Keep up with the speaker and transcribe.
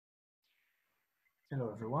Hello,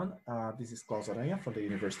 everyone. This is Klaus Aranha from the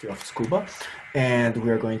University of Tsukuba, and we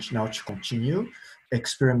are going to now to continue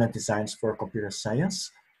Experiment Designs for Computer Science,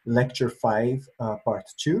 Lecture 5, Part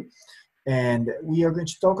 2. And we are going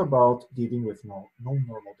to talk about dealing with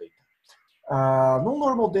non-normal data.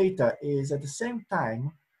 Non-normal data is at the same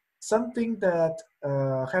time something that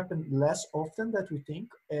happens less often than we think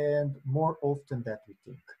and more often than we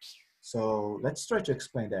think. So let's try to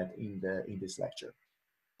explain that in this lecture.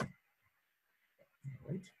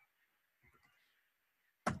 Right.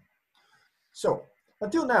 So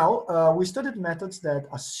until now, we studied methods that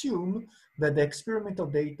assume that the experimental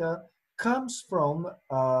data comes from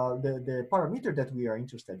the parameter that we are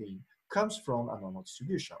interested in comes from a normal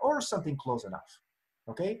distribution or something close enough,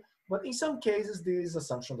 okay? But in some cases, this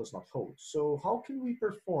assumption does not hold. So how can we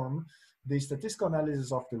perform the statistical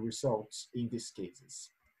analysis of the results in these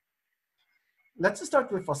cases? Let's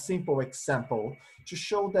start with a simple example to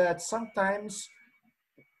show that sometimes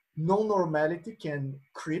non-normality can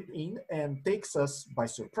creep in and takes us by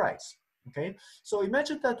surprise, okay? So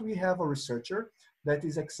imagine that we have a researcher that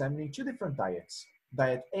is examining two different diets,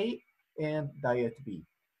 diet A and diet B,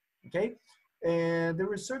 okay? And the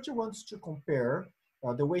researcher wants to compare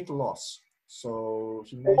the weight loss. So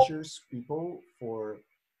he measures people for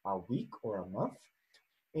a week or a month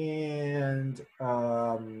and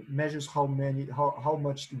measures how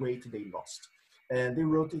much weight they lost. And they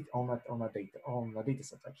wrote it on a data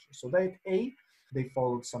set actually. So diet A, they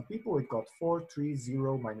followed some people. It got 4, 3,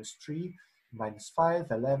 0, minus 3, minus 5,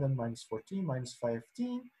 11, minus 14, minus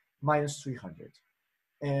 15, minus 300.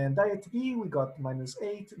 And diet B, we got minus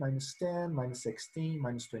 8, minus 10, minus 16,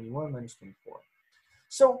 minus 21, minus 24.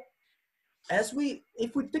 So if we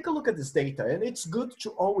take a look at this data, and it's good to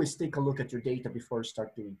always take a look at your data before you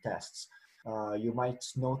start doing tests. You might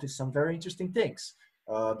notice some very interesting things.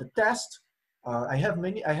 The test, I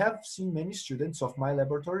have seen many students of my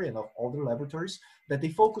laboratory and of other laboratories that they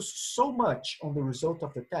focus so much on the result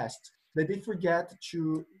of the test that they forget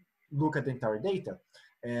to look at the entire data.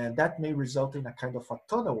 And that may result in a kind of a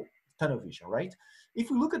tunnel vision, right?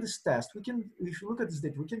 If we look at this test, if you look at this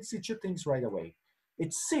data, we can see two things right away.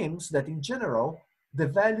 It seems that in general, the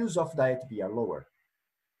values of diet B are lower.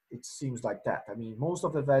 It seems like that. I mean, most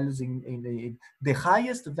of the values in the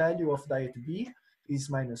highest value of diet B is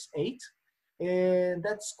minus 8, and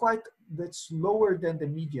that's lower than the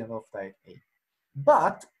median of diet A.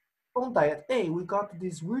 But on diet A, we got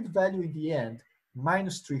this weird value in the end,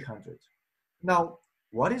 minus 300. Now,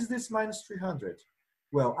 what is this minus 300?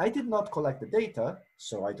 Well, I did not collect the data,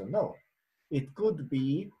 so I don't know. It could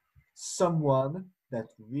be someone that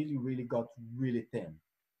really got really thin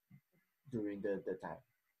during the time.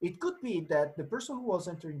 It could be that the person who was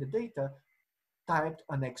entering the data typed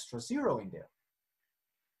an extra 0 in there.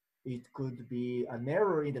 It could be an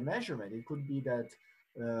error in the measurement. It could be that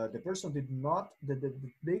the person did not, the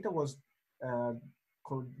data was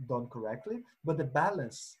done correctly, but the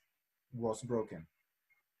balance was broken.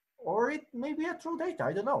 Or it may be a true data,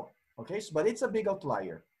 I don't know. Okay, so, but it's a big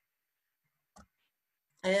outlier.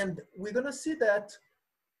 And we're gonna see that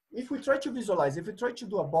if we try to visualize, if we try to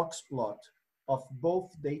do a box plot of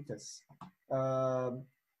both datas,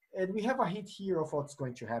 and we have a hint here of what's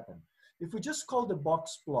going to happen. If we just call the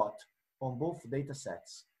box plot on both data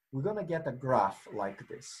sets, we're gonna get a graph like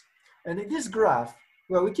this. And in this graph,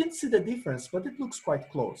 well, we can see the difference, but it looks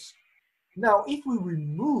quite close. Now, if we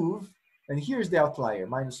remove, and here's the outlier,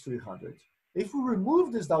 minus 300. If we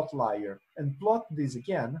remove this outlier and plot this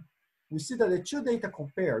again, we see that the two data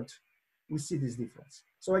compared, we see this difference.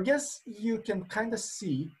 So I guess you can kind of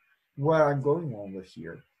see where I'm going on with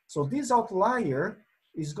here. So this outlier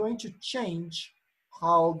is going to change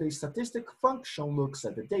how the statistic function looks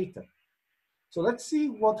at the data. So let's see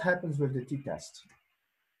what happens with the t-test.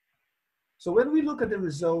 So when we look at the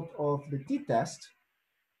result of the t-test,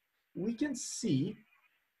 we can see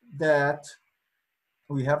that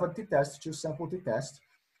we have a t-test, two sample t-test.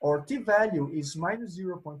 Our t-value is minus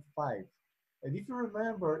 0.5. And if you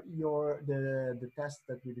remember the test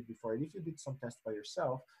that we did before, and if you did some test by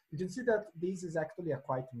yourself, you can see that this is actually a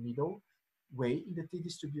quite middle way in the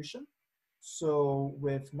t-distribution. So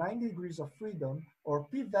with 9 degrees of freedom, our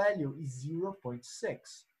p-value is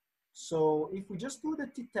 0.6. So if we just do the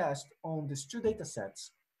t-test on these two data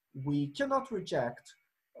sets, we cannot reject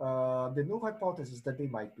the null hypothesis that they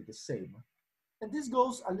might be the same. And this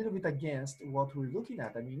goes a little bit against what we're looking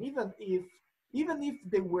at. I mean, even if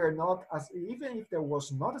they were not even if there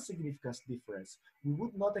was not a significant difference, we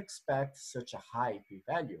would not expect such a high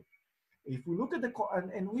p-value. If we look at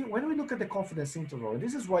when we look at the confidence interval, and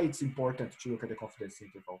this is why it's important to look at the confidence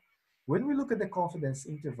interval. When we look at the confidence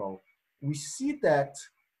interval, we see that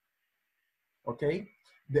okay,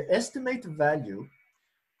 the estimate value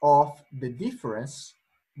of the difference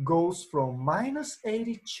goes from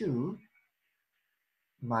 -82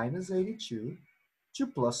 to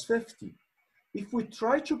 +50. If we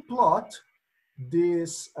try to plot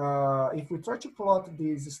this,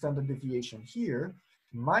 standard deviation here,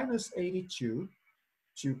 -82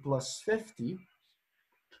 to +50,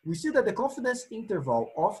 we see that the confidence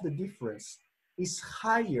interval of the difference is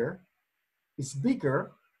higher, is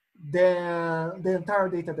bigger than the entire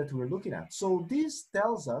data that we're looking at. So this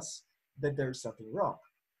tells us that there's something wrong,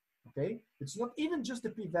 okay? It's not even just the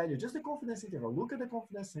p-value, just the confidence interval. Look at the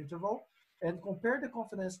confidence interval and compare the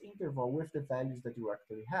confidence interval with the values that you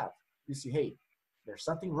actually have. You see, hey, there's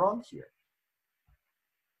something wrong here,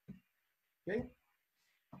 okay?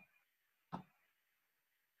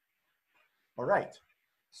 All right,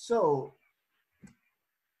 so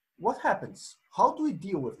what happens? How do we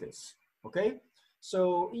deal with this, okay?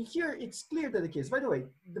 So in here, it's clear that the case, by the way,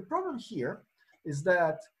 the problem here is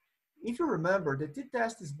that if you remember, the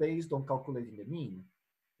t-test is based on calculating the mean.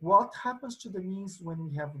 What happens to the means when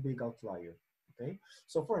we have a big outlier, okay?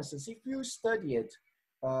 So for instance, if you studied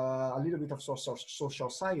a little bit of social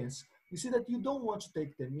science, you see that you don't want to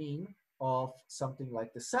take the mean of something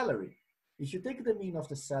like the salary. If you take the mean of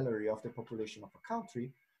the salary of the population of a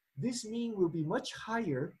country, this mean will be much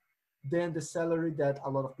higher than the salary that a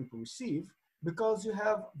lot of people receive, because you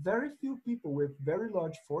have very few people with very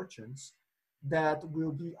large fortunes that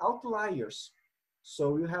will be outliers.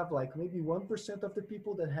 So you have like maybe 1% of the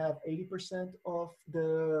people that have 80% of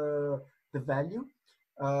the value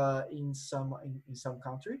in some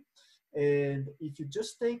country. And if you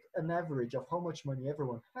just take an average of how much money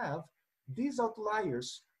everyone have, these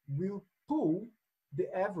outliers will pull the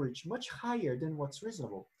average much higher than what's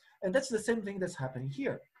reasonable. And that's the same thing that's happening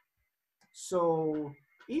here. So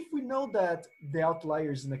if we know that the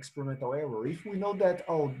outlier is an experimental error, if we know that,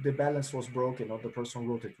 oh, the balance was broken or the person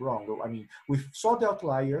wrote it wrong, I mean, we saw the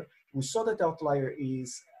outlier, we saw that the outlier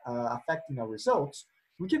is affecting our results,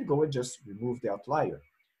 we can go and just remove the outlier,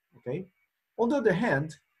 okay? On the other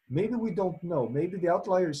hand, maybe we don't know. Maybe the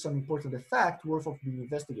outlier is some important effect worth of being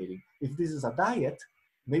investigating. If this is a diet,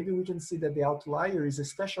 maybe we can see that the outlier is a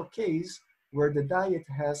special case where the diet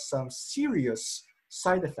has some serious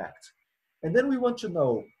side effect. And then we want to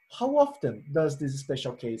know, how often does this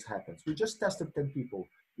special case happen? We just tested 10 people.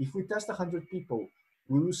 If we test 100 people,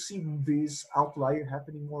 we will see this outlier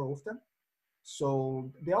happening more often.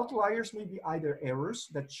 So the outliers may be either errors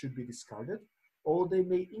that should be discarded, or they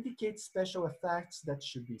may indicate special effects that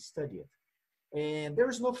should be studied. And there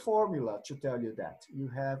is no formula to tell you that. You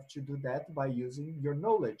have to do that by using your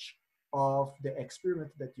knowledge of the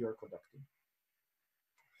experiment that you're conducting.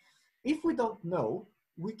 If we don't know,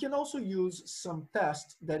 we can also use some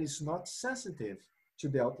test that is not sensitive to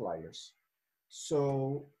the outliers.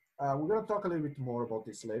 So we're going to talk a little bit more about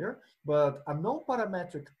this later, but a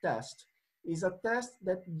non-parametric test is a test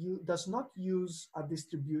that does not use a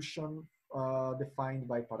distribution defined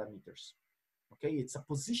by parameters. Okay, it's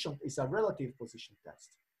a relative position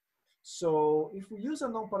test. So if we use a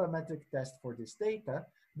non-parametric test for this data,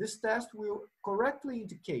 this test will correctly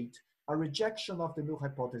indicate a rejection of the null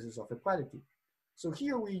hypothesis of equality. So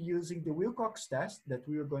here we're using the Wilcox test that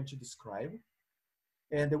we are going to describe.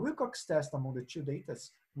 And the Wilcox test among the two data,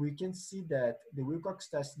 we can see that the Wilcox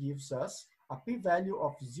test gives us a p-value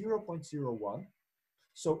of 0.01.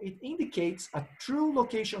 So it indicates a true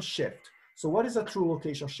location shift. So what is a true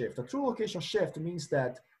location shift? A true location shift means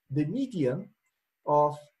that the median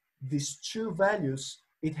of these two values,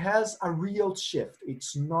 it has a real shift.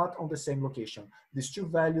 It's not on the same location. These two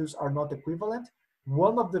values are not equivalent.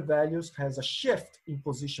 One of the values has a shift in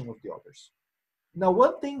position with the others. Now,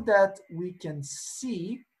 one thing that we can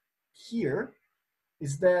see here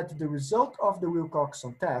is that the result of the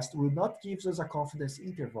Wilcoxon test will not give us a confidence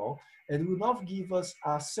interval and will not give us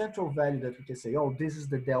a central value that we can say, oh, this is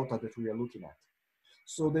the delta that we are looking at.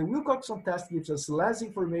 So the Wilcoxon test gives us less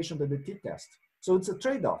information than the t-test. So it's a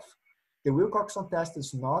trade-off. The Wilcoxon test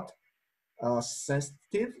is not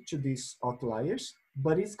sensitive to these outliers,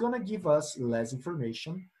 but it's going to give us less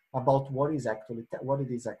information about what it is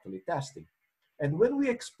actually testing. And when we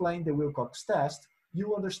explain the Wilcox test,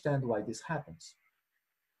 you understand why this happens.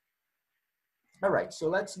 All right, so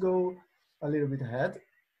let's go a little bit ahead.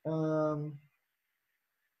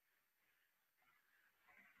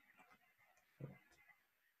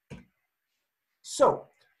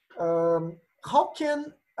 How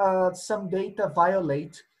can some data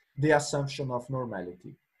violate the assumption of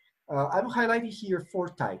normality? I'm highlighting here 4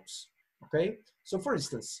 types, okay? So for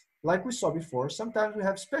instance, like we saw before, sometimes we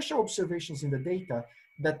have special observations in the data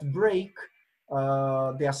that break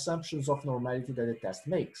the assumptions of normality that the test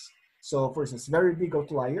makes. So for instance, very big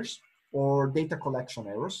outliers or data collection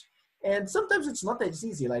errors. And sometimes it's not as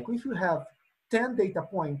easy. Like if you have 10 data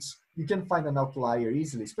points, you can find an outlier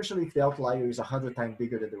easily, especially if the outlier is 100 times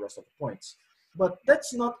bigger than the rest of the points. But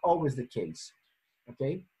that's not always the case,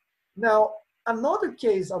 okay? Now, another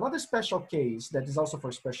case, another special case that is also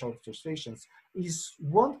for special illustrations is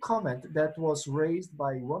one comment that was raised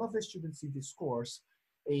by one of the students in this course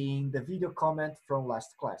in the video comment from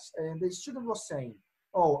last class. And the student was saying,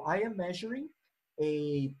 oh, I am measuring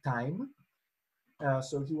a time.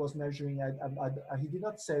 So he was measuring, he did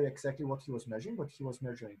not say exactly what he was measuring, but he was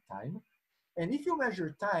measuring time. And if you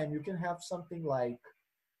measure time, you can have something like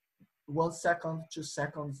 1 second, 2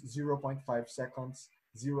 seconds, 0.5 seconds,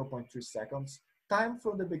 0.3 seconds, time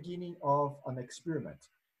from the beginning of an experiment.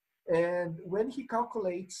 And when he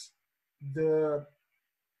calculates the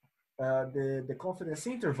confidence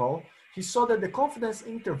interval, he saw that the confidence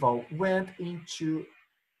interval went into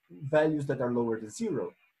values that are lower than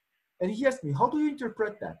 0. And he asked me, how do you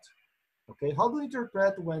interpret that? Okay, how do you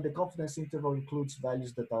interpret when the confidence interval includes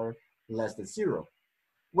values that are less than 0?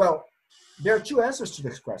 Well, there are two answers to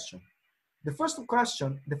this question. The first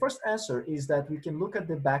answer is that we can look at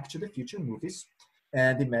the Back to the Future movies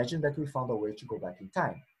and imagine that we found a way to go back in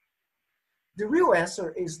time. The real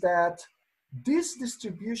answer is that this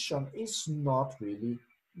distribution is not really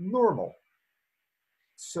normal.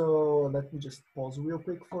 So let me just pause real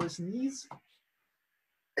quick for a sneeze.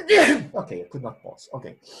 Okay, I could not pause.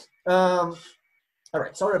 Okay. All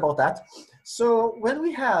right, sorry about that. So when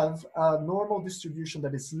we have a normal distribution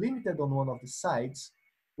that is limited on one of the sides,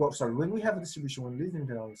 well, sorry, when we have a distribution when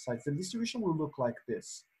limited on the sides, the distribution will look like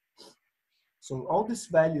this. So all these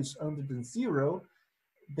values under than 0,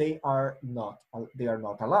 they are not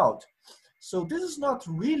allowed. So this is not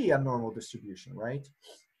really a normal distribution, right?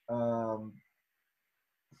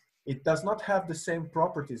 It does not have the same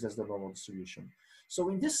properties as the normal distribution. So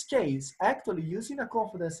in this case, actually using a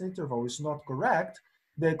confidence interval is not correct.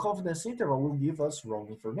 The confidence interval will give us wrong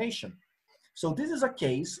information. So this is a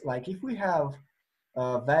case like if we have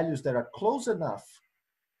values that are close enough,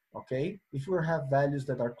 okay? If we have values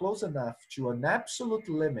that are close enough to an absolute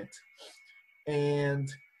limit and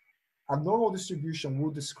a normal distribution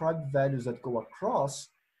will describe values that go across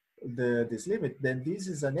this limit, then this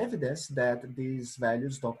is an evidence that these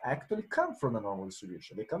values don't actually come from a normal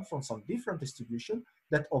distribution. They come from some different distribution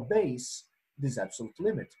that obeys this absolute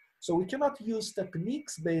limit. So we cannot use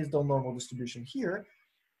techniques based on normal distribution here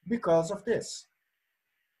because of this,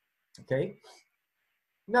 okay?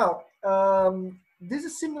 Now, this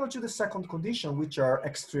is similar to the second condition, which are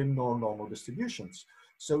extreme non-normal distributions.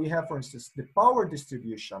 So we have, for instance, the power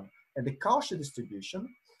distribution and the Cauchy distribution.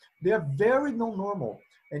 They are very non-normal.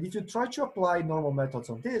 And if you try to apply normal methods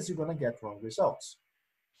on this, you're going to get wrong results.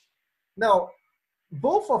 Now,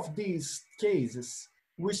 both of these cases,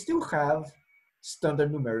 we still have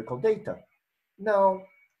standard numerical data. Now,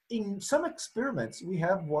 in some experiments, we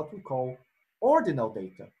have what we call ordinal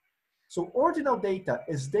data. So ordinal data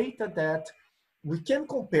is data that we can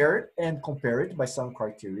compare it by some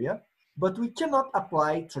criteria, but we cannot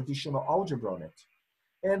apply traditional algebra on it.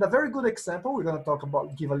 And a very good example we're going to talk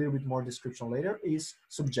about, give a little bit more description later, is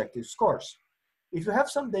subjective scores. If you have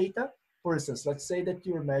some data, for instance, let's say that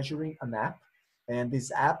you're measuring an app, and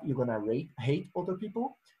this app you're going to hate other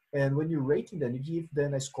people, and when you're rating them, you give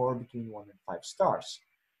them a score between 1 and 5 stars.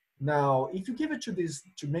 Now, if you give it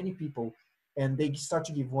to many people, and they start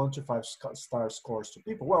to give 1 to 5 star scores to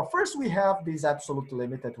people, well, first we have this absolute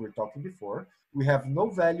limit that we were talking before. We have no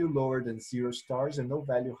value lower than 0 stars and no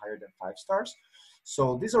value higher than 5 stars.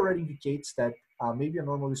 So this already indicates that maybe a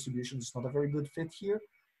normal distribution is not a very good fit here.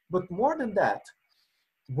 But more than that,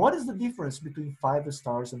 what is the difference between 5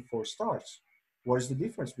 stars and 4 stars? What is the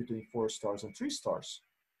difference between 4 stars and 3 stars?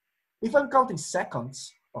 If I'm counting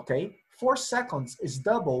seconds, okay, 4 seconds is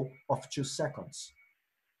double of 2 seconds.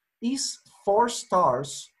 Is 4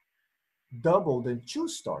 stars double than 2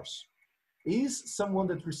 stars? Is someone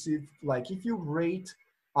that received, like if you rate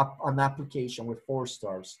an application with 4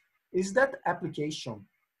 stars, is that application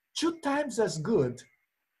 2 times as good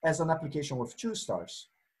as an application with 2 stars?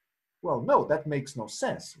 Well, no, that makes no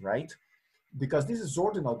sense, right? Because this is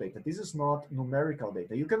ordinal data. This is not numerical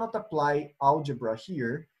data. You cannot apply algebra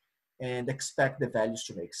here and expect the values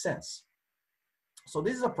to make sense. So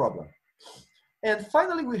this is a problem. And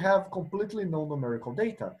finally, we have completely non-numerical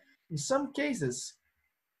data. In some cases,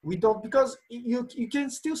 we don't, because you can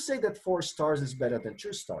still say that 4 stars is better than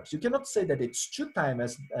 2 stars. You cannot say that it's 2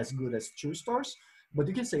 times as good as 2 stars, but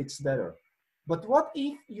you can say it's better. But what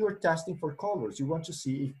if you're testing for colors? You want to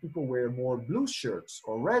see if people wear more blue shirts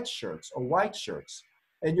or red shirts or white shirts,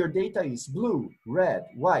 and your data is blue, red,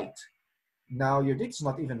 white. Now your data is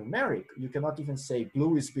not even numeric. You cannot even say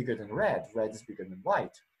blue is bigger than red is bigger than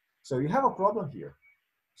white. So you have a problem here.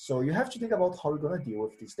 So you have to think about how you're gonna deal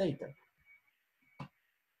with this data.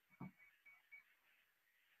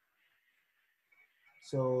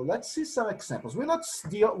 So let's see some examples. We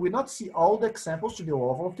not see all the examples to deal with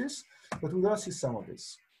all of this, but we're gonna see some of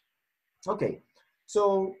this. Okay,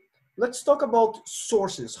 so let's talk about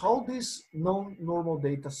sources, how these non-normal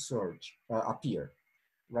data appear,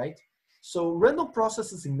 right? So random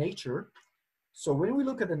processes in nature. So when we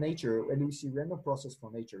look at the nature and we see random process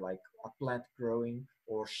from nature, like a plant growing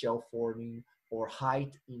or shell forming or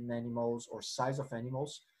height in animals or size of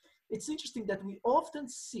animals, it's interesting that we often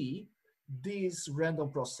see this random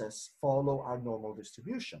process follow our normal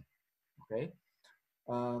distribution, okay?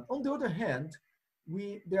 On the other hand,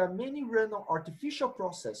 there are many random artificial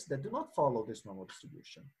processes that do not follow this normal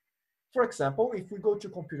distribution. For example, if we go to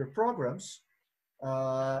computer programs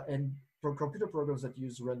and computer programs that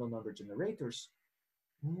use random number generators,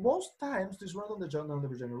 most times these random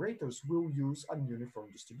number generators will use a uniform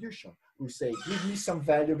distribution. We say, give me some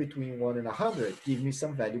value between 1 and 100, give me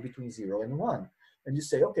some value between 0 and 1. And you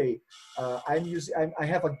say, okay, I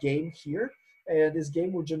have a game here, and this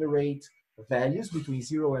game will generate values between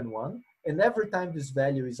 0 and 1, and every time this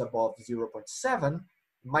value is above 0.7,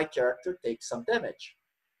 my character takes some damage.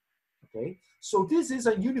 Okay, so this is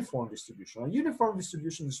a uniform distribution. A uniform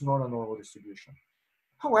distribution is not a normal distribution.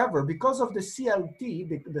 However, because of the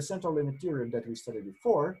CLT, the central limit theorem that we studied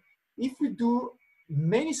before, if we do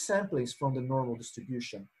many samplings from the normal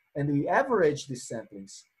distribution and we average these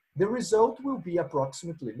samplings, the result will be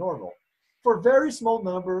approximately normal for very small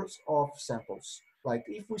numbers of samples. Like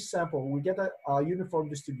if we get a uniform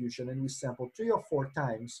distribution and we sample 3 or 4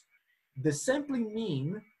 times, the sampling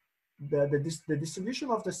mean, the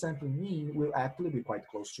distribution of the sampling mean will actually be quite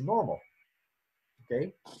close to normal,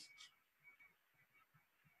 okay?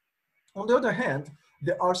 On the other hand,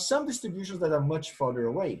 there are some distributions that are much farther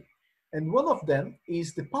away. And one of them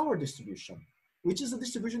is the power distribution, which is a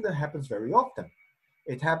distribution that happens very often.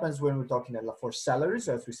 It happens when we're talking for salaries,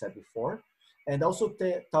 as we said before, and also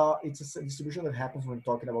it's a distribution that happens when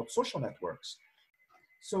talking about social networks.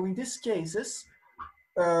 So in these cases,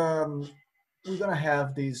 we're gonna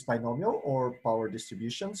have these binomial or power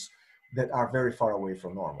distributions that are very far away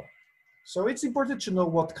from normal. So it's important to know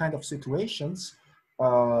what kind of situations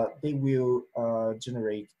they will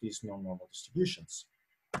generate these non-normal distributions.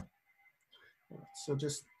 So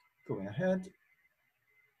just going ahead.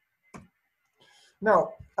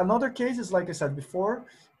 Now, another case is, like I said before,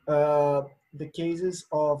 the cases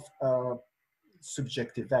of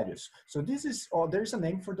subjective values. So this is, there's a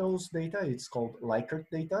name for those data. It's called Likert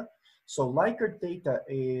data. So Likert data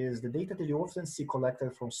is the data that you often see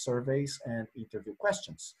collected from surveys and interview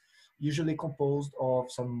questions, usually composed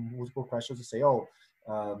of some multiple questions to say, oh,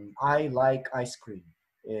 I like ice cream.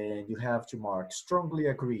 And you have to mark strongly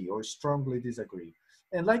agree or strongly disagree.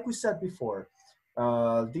 And like we said before,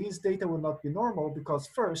 these data will not be normal because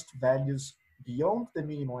first, values beyond the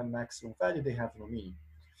minimum and maximum value, they have no meaning.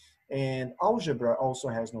 And algebra also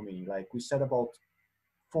has no meaning. Like we said about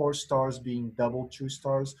 4 stars being double 2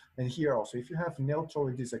 stars. And here also, if you have neutral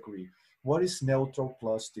and disagree, what is neutral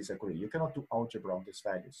plus disagree? You cannot do algebra on these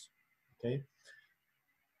values, okay?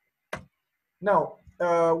 Now,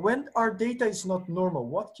 when our data is not normal,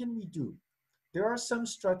 what can we do? There are some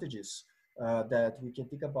strategies that we can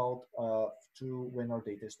think about when our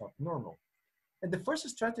data is not normal. And the first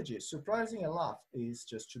strategy, surprising enough, is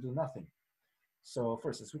just to do nothing. So for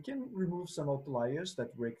instance, we can remove some outliers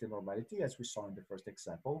that break the normality, as we saw in the first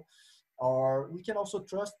example, or we can also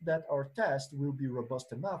trust that our test will be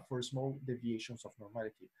robust enough for small deviations of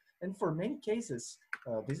normality. And for many cases,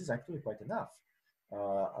 this is actually quite enough.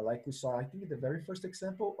 Like we saw, I think, the very first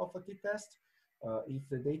example of a t-test, if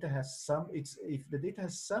the data has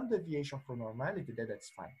some deviation from normality, then that's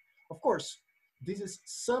fine. Of course, this is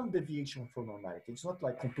some deviation from normality. It's not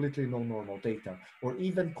like completely non-normal data or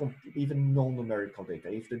even non-numerical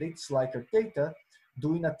data. If the data is Likert data,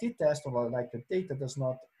 doing a t-test on a Likert data does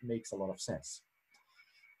not make a lot of sense.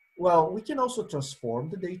 Well, we can also transform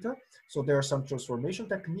the data. So there are some transformation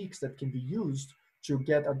techniques that can be used to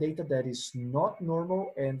get a data that is not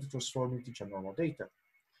normal and transform it into normal data.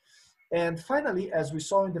 And finally, as we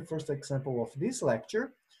saw in the first example of this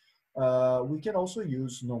lecture, we can also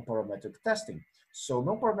use non-parametric testing. So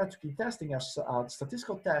non-parametric testing are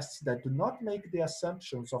statistical tests that do not make the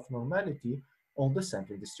assumptions of normality on the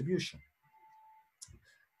sampling distribution.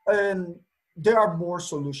 And there are more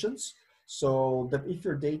solutions. So that if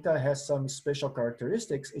your data has some special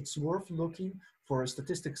characteristics, it's worth looking for a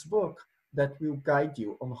statistics book that will guide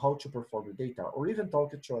you on how to perform the data, or even talk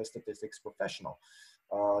to a statistics professional.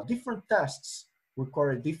 Different tests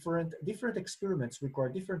require different experiments require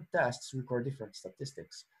different tests, require different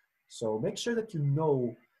statistics. So make sure that you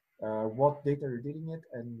know what data you're dealing with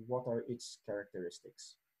and what are its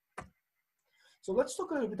characteristics. So let's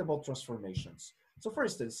talk a little bit about transformations. So for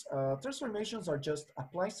instance, transformations are just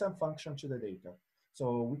apply some function to the data. So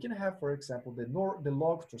we can have, for example, the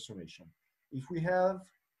log transformation. If we have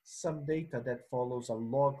some data that follows a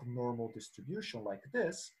log normal distribution like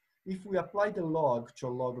this, if we apply the log to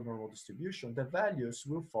a log normal distribution, the values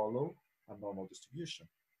will follow a normal distribution,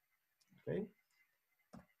 okay?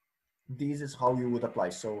 This is how you would apply.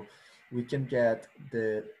 So we can get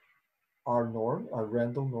the R norm, a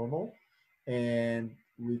random normal, and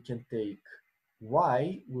we can take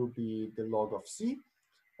y will be the log of c,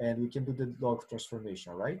 and we can do the log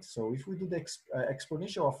transformation, right? So if we do the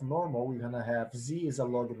exponential of normal, we're gonna have z is a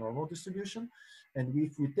log normal distribution, and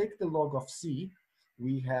if we take the log of c,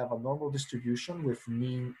 we have a normal distribution with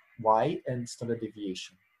mean y and standard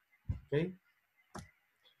deviation, okay?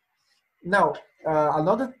 Now,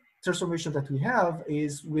 another transformation that we have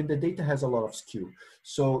is when the data has a lot of skew.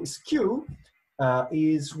 So skew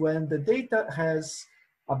is when the data has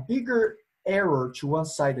a bigger error to one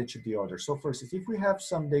side than to the other. So for instance, if we have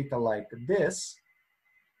some data like this,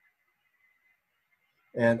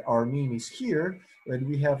 and our mean is here, and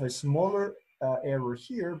we have a smaller error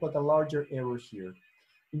here, but a larger error here.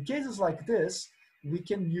 In cases like this, we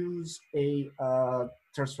can use a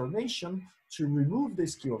transformation to remove the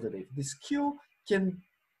skew of the data. The skew can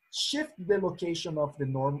shift the location of the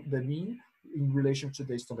norm, the mean, in relation to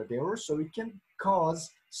the standard error, so it can cause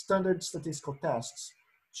standard statistical tests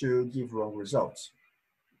to give wrong results.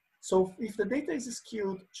 So if the data is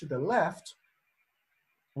skewed to the left,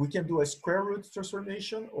 we can do a square root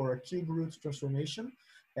transformation or a cube root transformation,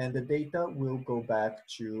 and the data will go back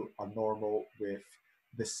to a normal with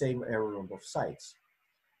the same error on both sides.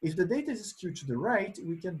 If the data is skewed to the right,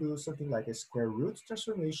 we can do something like a square root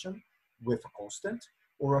transformation with a constant,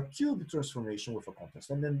 or a cube transformation with a constant.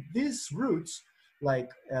 And then these roots,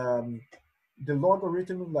 like the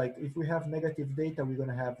logarithm, like if we have negative data, we're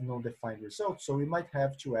gonna have non-defined results. So we might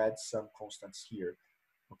have to add some constants here,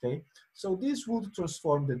 okay? So this would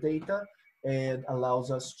transform the data and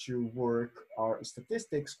allows us to work our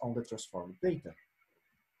statistics on the transformed data.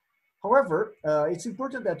 However, it's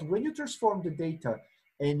important that when you transform the data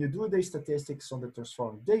and you do the statistics on the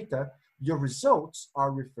transformed data, your results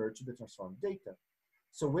are referred to the transformed data.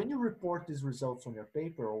 So when you report these results on your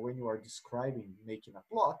paper, or when you are describing, making a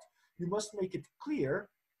plot, you must make it clear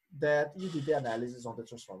that you did the analysis on the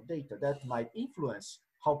transformed data. That might influence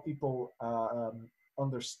how people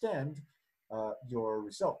understand your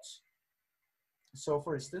results. So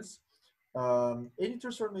for instance, any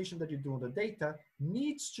transformation that you do on the data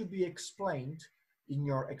needs to be explained in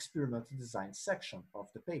your experimental design section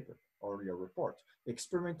of the paper or your report.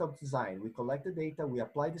 Experimental design, we collect the data, we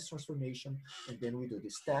apply this transformation, and then we do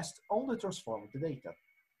this test on the transformed data.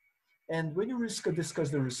 And when you discuss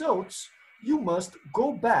the results, you must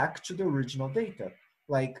go back to the original data.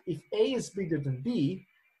 Like if A is bigger than B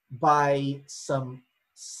by some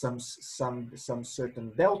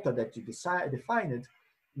certain delta that you defined,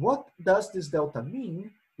 what does this delta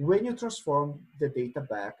mean when you transform the data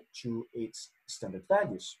back to its standard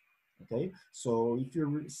values? Okay, so if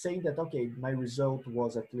you're saying that, okay, my result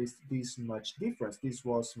was at least this much difference, this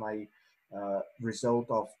was my result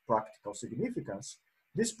of practical significance,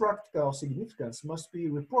 this practical significance must be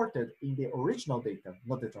reported in the original data,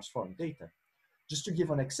 not the transformed data. Just to give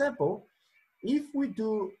an example, if we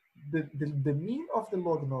do the mean of the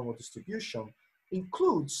log normal distribution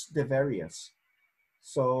includes the variance.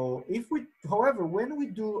 So if we, however, when we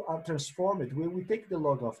do a transform it, when we take the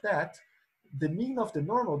log of that, the mean of the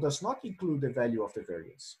normal does not include the value of the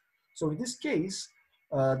variance. So in this case,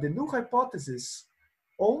 the null hypothesis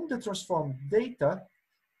on the transformed data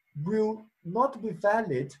will not be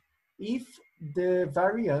valid if the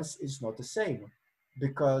variance is not the same,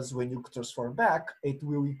 because when you transform back, it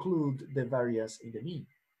will include the variance in the mean,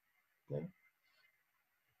 okay?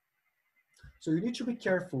 So you need to be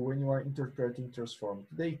careful when you are interpreting transformed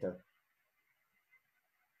data.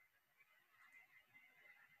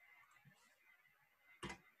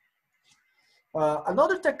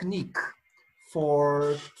 Another technique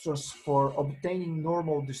for obtaining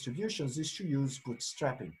normal distributions is to use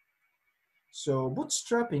bootstrapping. So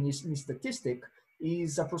bootstrapping in statistics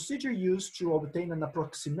is a procedure used to obtain an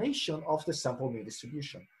approximation of the sample mean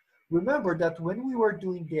distribution. Remember that when we were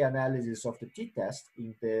doing the analysis of the t-test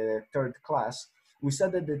in the third class, we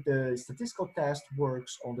said that the statistical test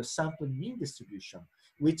works on the sampling mean distribution,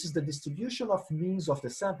 which is the distribution of means of the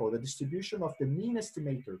sample, the distribution of the mean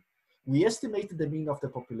estimator. We estimated the mean of the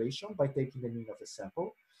population by taking the mean of the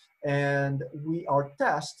sample, and our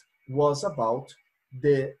test was about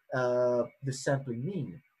the sampling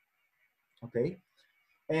mean, okay?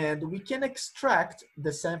 And we can extract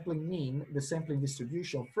the sampling mean, the sampling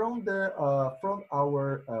distribution from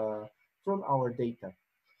our data.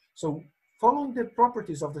 So following the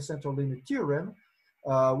properties of the central limit theorem,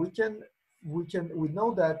 we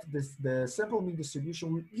know that the sample mean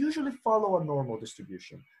distribution will usually follow a normal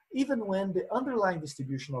distribution, even when the underlying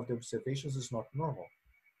distribution of the observations is not normal.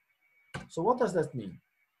 So what does that mean?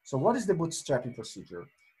 So what is the bootstrapping procedure?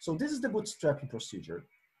 So this is the bootstrapping procedure.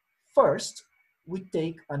 First, we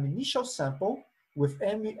take an initial sample with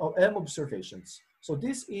M observations. So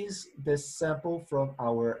this is the sample from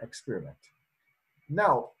our experiment.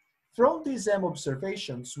 Now, from these M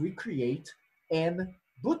observations, we create N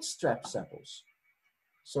bootstrap samples.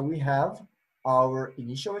 So we have our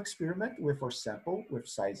initial experiment with our sample with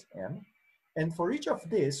size M. And for each of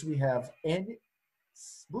these, we have N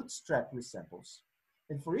bootstrap resamples.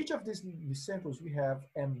 And for each of these resamples, we have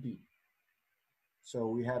MB. So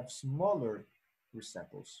we have smaller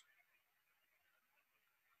resamples.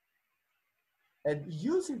 And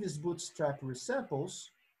using these bootstrap resamples,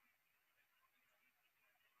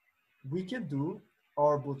 we can do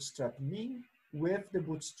our bootstrap mean with the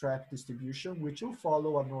bootstrap distribution, which will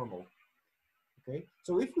follow a normal. Okay,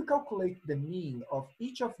 so if we calculate the mean of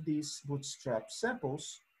each of these bootstrap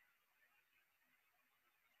samples,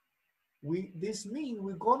 this mean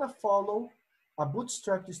we're gonna follow a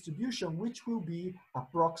bootstrap distribution which will be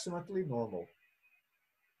approximately normal.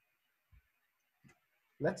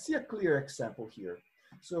 Let's see a clear example here.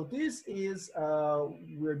 So this is,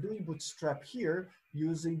 we're doing bootstrap here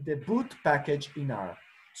using the boot package in R.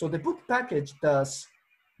 So the boot package does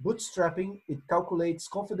bootstrapping, it calculates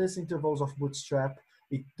confidence intervals of bootstrap,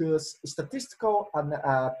 it does statistical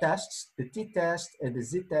tests, the t-test and the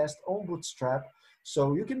z-test on bootstrap.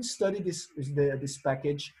 So you can study this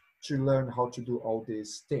package to learn how to do all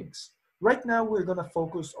these things. Right now, we're going to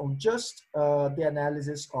focus on just the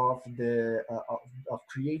analysis of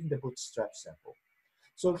creating the bootstrap sample.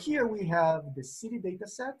 So here we have the city data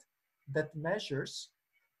set that measures,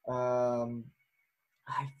 I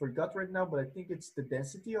forgot right now, but I think it's the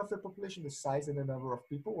density of the population, the size and the number of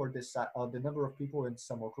people, or the number of people and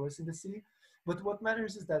some occurrence in the city. But what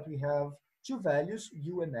matters is that we have two values,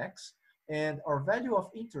 u and x, and our value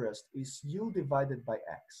of interest is u divided by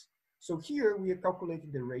x. So here we are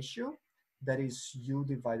calculating the ratio, that is u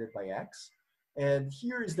divided by x, and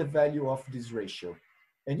here is the value of this ratio.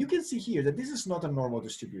 And you can see here that this is not a normal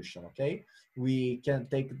distribution, okay? We can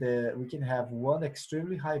have one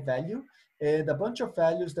extremely high value and a bunch of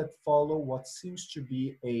values that follow what seems to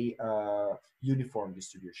be a uniform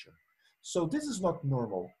distribution. So this is not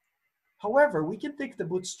normal. However, we can take the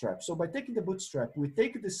bootstrap. So by taking the bootstrap, we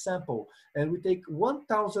take this sample and we take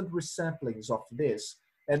 1,000 resamplings of this,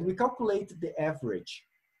 and we calculate the average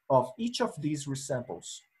of each of these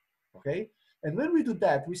resamples, okay? And when we do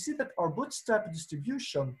that, we see that our bootstrap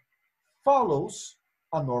distribution follows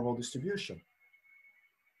a normal distribution,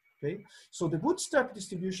 okay? So the bootstrap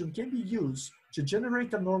distribution can be used to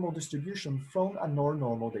generate a normal distribution from a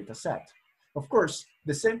non-normal data set. Of course,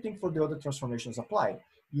 the same thing for the other transformations apply.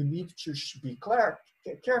 You need to be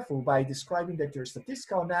careful by describing that your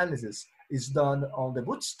statistical analysis is done on the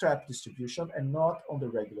bootstrap distribution and not on the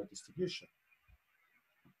regular distribution.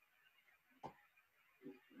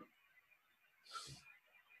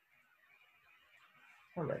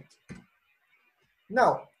 All right.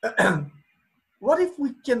 Now, what if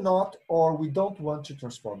we cannot or we don't want to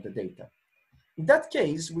transform the data? In that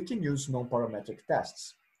case, we can use non-parametric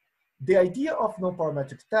tests. The idea of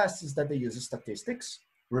non-parametric tests is that they use statistics.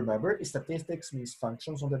 Remember, statistics means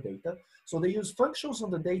functions on the data. So they use functions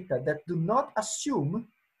on the data that do not assume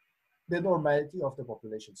the normality of the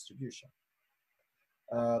population distribution.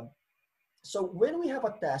 So when we have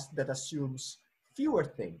a test that assumes fewer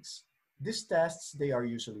things, these tests, they are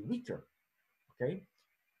usually weaker, okay?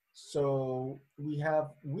 So we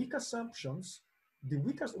have weak assumptions.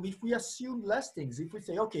 If we assume less things, if we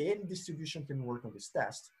say, okay, any distribution can work on this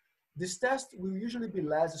test will usually be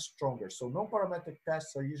less stronger. So non-parametric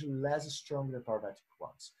tests are usually less strong than parametric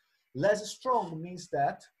ones. Less strong means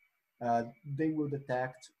that they will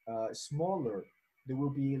detect smaller, they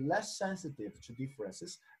will be less sensitive to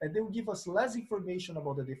differences, and they will give us less information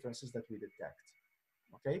about the differences that we detect,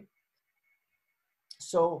 okay?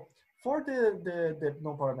 So For the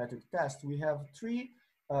non-parametric test, we have three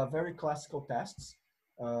very classical tests.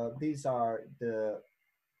 These are the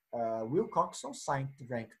Wilcoxon signed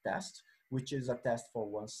rank test, which is a test for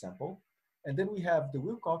one sample. And then we have the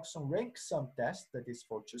Wilcoxon rank sum test that is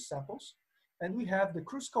for two samples. And we have the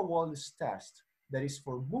Kruskal-Wallis test that is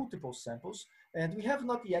for multiple samples. And we have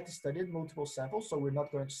not yet studied multiple samples, so we're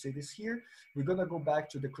not going to see this here. We're going to go back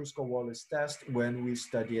to the Kruskal-Wallis test when we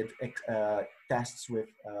studied tests with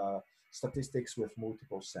statistics with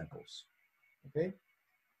multiple samples. Okay?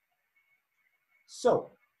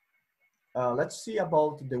 So let's see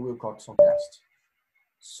about the Wilcoxon test.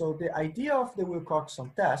 So the idea of the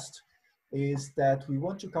Wilcoxon test is that we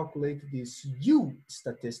want to calculate this U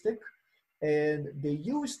statistic, and the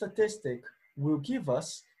U statistic will give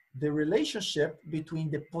us the relationship between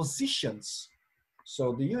the positions.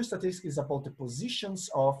 So the U statistic is about the positions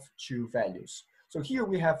of two values. So here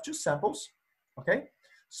we have two samples, okay?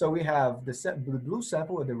 So we have the blue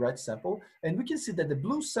sample and the red sample, and we can see that the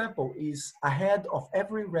blue sample is ahead of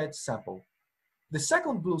every red sample. The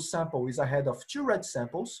second blue sample is ahead of two red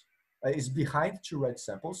samples, is behind two red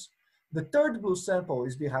samples. The third blue sample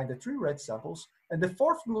is behind the three red samples, and the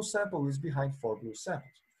fourth blue sample is behind four blue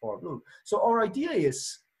samples, four blue. So our idea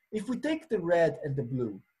is, if we take the red and the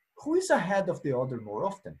blue, who is ahead of the other more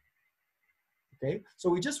often? Okay, so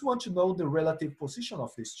we just want to know the relative position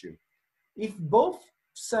of these two. If both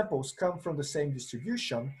samples come from the same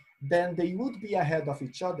distribution, then they would be ahead of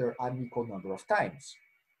each other an equal number of times.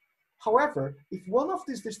 However, if one of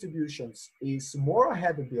these distributions is more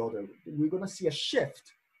ahead of the other, we're going to see a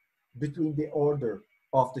shift between the order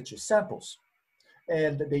of the two samples.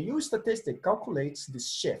 And the U statistic calculates this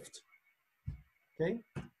shift. Okay?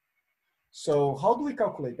 So how do we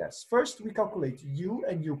calculate this? First, we calculate U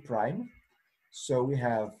and U prime. So we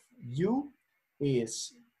have U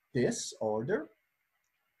is this order,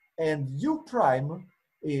 and U prime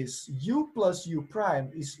is U plus U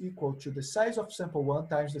prime is equal to the size of sample 1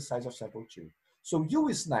 times the size of sample 2. So U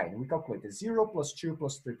is 9. We calculated 0 plus 2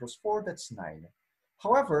 plus 3 plus 4, that's 9.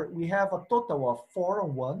 However, we have a total of 4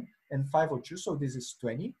 on 1 and 5 on 2, so this is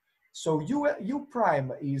 20. So U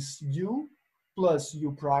prime is U plus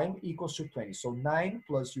U prime equals to 20. So 9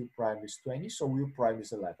 plus U prime is 20, so U prime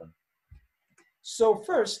is 11. So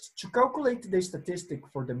first, to calculate the statistic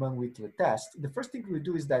for the Mann-Whitney test, the first thing we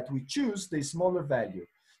do is that we choose the smaller value.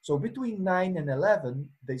 So between 9 and 11,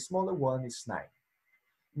 the smaller one is 9.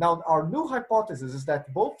 Now, our null hypothesis is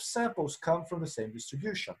that both samples come from the same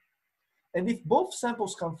distribution. And if both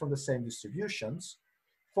samples come from the same distributions,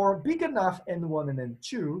 for big enough N1 and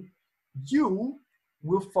N2, U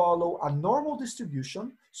will follow a normal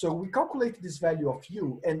distribution. So we calculate this value of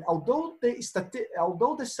U, and although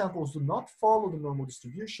the samples do not follow the normal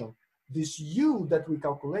distribution, this U that we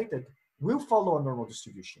calculated will follow a normal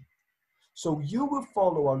distribution. So U will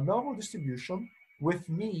follow a normal distribution with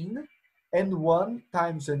mean N1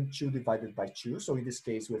 times N2 divided by 2. So in this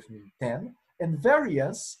case, with mean 10, and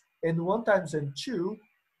variance N1 times N2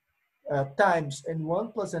 times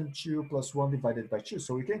N1 plus N2 plus 1 divided by 2.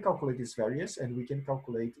 So we can calculate this variance and we can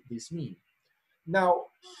calculate this mean. Now,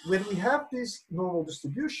 when we have this normal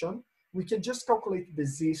distribution, we can just calculate the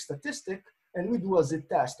Z statistic and we do a Z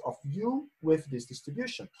test of U with this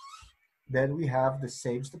distribution. Then we have the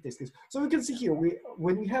same statistics. So we can see here,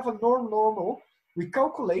 when we have a normal, we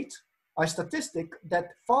calculate a statistic that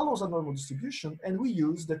follows a normal distribution and we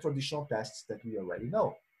use the traditional tests that we already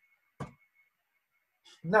know.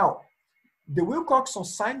 Now, the Wilcoxon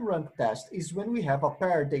sign rank test is when we have a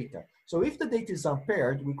paired data. So if the data is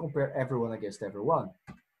unpaired, we compare everyone against everyone.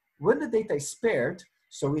 When the data is paired,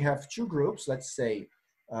 so we have two groups, let's say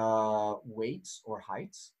weights or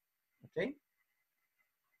heights, okay?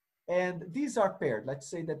 And these are paired. Let's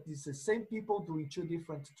say that it's the same people doing two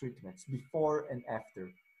different treatments, before and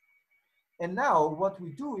after. And now what we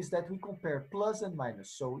do is that we compare plus and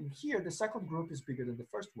minus. So in here, the second group is bigger than the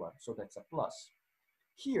first one, so that's a plus.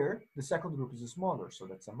 Here, the second group is smaller, so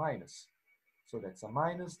that's a minus. So that's a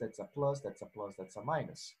minus, that's a plus, that's a plus, that's a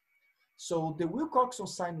minus. So the Wilcoxon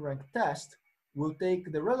sign rank test will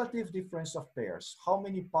take the relative difference of pairs, how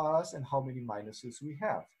many plus and how many minuses we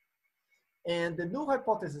have. And the null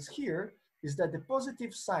hypothesis here is that the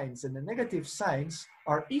positive signs and the negative signs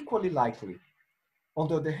are equally likely. On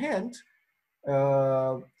the other hand,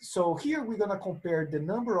 so here we're gonna compare the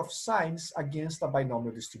number of signs against a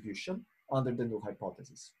binomial distribution under the null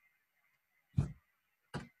hypothesis.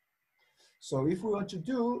 So if we want to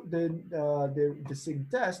do the sig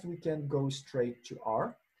test, we can go straight to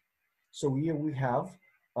R. So here we have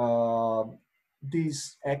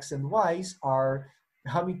these X and Y's are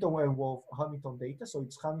Hamilton and Wolff Hamilton data. So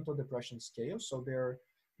it's Hamilton depression scale. So they're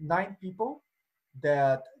 9 people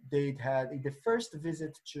that they'd had in the first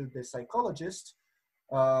visit to the psychologist,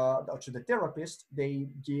 or to the therapist, they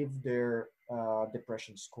give their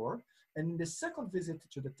depression score. And in the second visit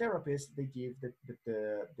to the therapist, they give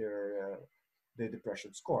the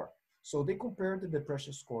depression score. So they compare the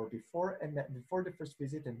depression score before the first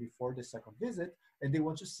visit and before the second visit, and they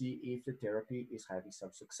want to see if the therapy is having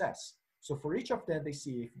some success. So for each of them, they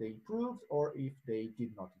see if they improved or if they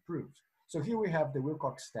did not improve. So here we have the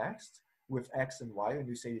Wilcox test with X and Y, and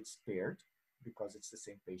you say it's paired because it's the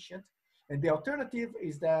same patient. And the alternative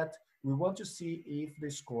is that we want to see if the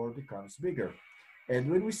score becomes bigger. And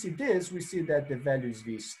when we see this, we see that the value is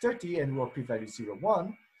V is 30 and our p-value is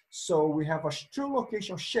 0.1. So we have a true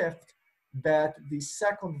location shift that the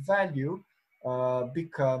second value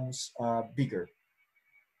becomes bigger.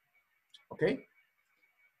 Okay?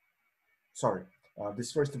 Sorry,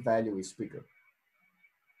 this first value is bigger.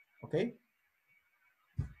 Okay?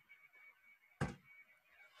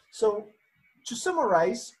 So to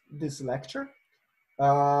summarize this lecture,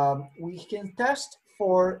 we can test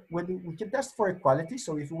for equality.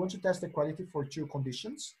 So if we want to test equality for two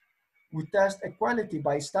conditions, we test equality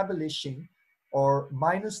by establishing our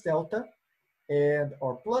minus delta and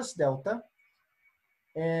our plus delta,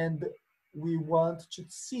 and we want to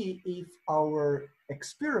see if our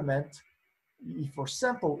experiment, if our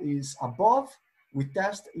sample is above, we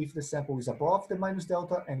test if the sample is above the minus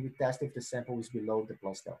delta, and we test if the sample is below the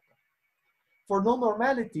plus delta. For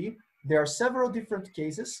non-normality, there are several different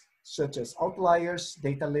cases, such as outliers,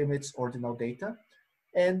 data limits, ordinal data.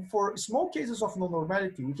 And for small cases of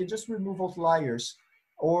non-normality, we can just remove outliers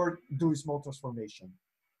or do a small transformation.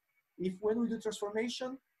 If when we do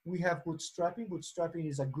transformation, we have bootstrapping. Bootstrapping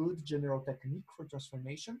is a good general technique for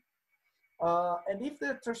transformation. And if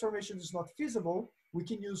the transformation is not feasible, we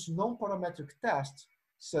can use non-parametric tests,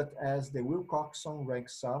 such as the Wilcoxon rank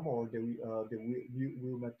sum or the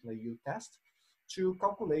Wilmot-Leyeux test, to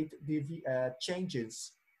calculate the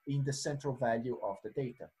changes in the central value of the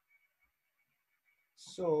data.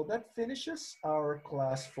 So that finishes our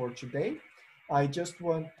class for today. I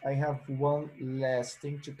have one last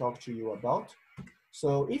thing to talk to you about.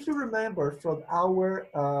 So if you remember from our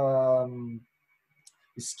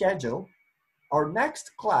schedule, our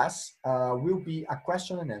next class will be a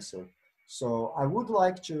question and answer. So I would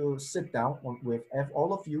like to sit down with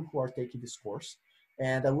all of you who are taking this course,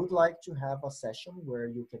 and I would like to have a session where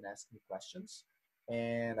you can ask me questions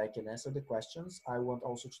and I can answer the questions. I want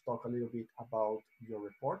also to talk a little bit about your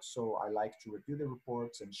reports. So I like to review the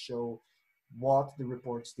reports and show what the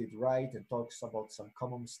reports did right and talks about some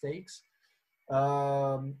common mistakes.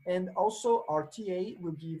 And also our TA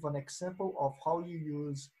will give an example of how you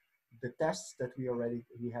use the tests that we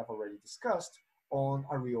have already discussed on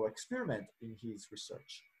a real experiment in his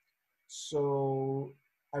research. So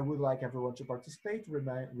I would like everyone to participate,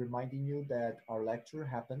 reminding you that our lecture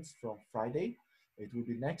happens from Friday. It will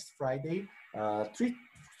be next Friday,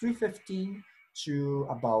 3:15 to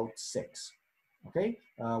about 6. Okay,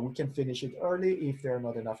 we can finish it early if there are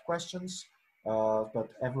not enough questions, but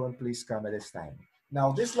everyone please come at this time.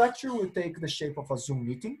 Now this lecture will take the shape of a Zoom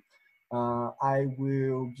meeting. I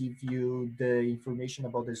will give you the information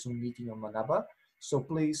about the Zoom meeting on Manaba, so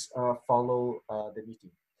please follow the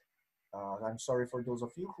meeting. I'm sorry for those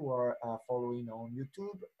of you who are following on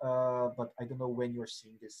YouTube, but I don't know when you're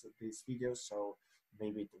seeing this video, so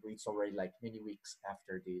maybe it's already like many weeks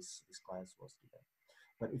after this class was given.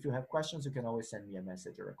 But if you have questions, you can always send me a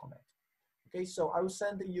message or a comment. Okay, so I will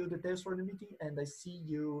send you the details for the meeting, and I see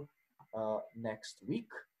you next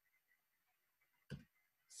week.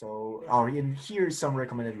 So, and here is some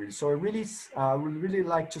recommended readings. So I would really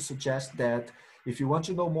like to suggest that if you want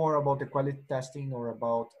to know more about the quality testing or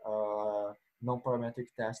about non-parametric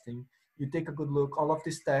testing, you take a good look. All of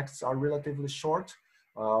these texts are relatively short,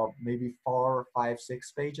 maybe 4, 5,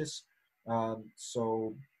 6 pages.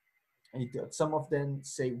 So some of them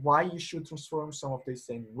say why you should transform, some of them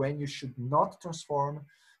say when you should not transform.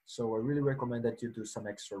 So I really recommend that you do some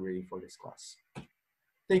extra reading for this class.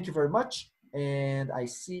 Thank you very much, and I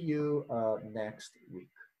see you next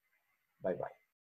week. Bye-bye.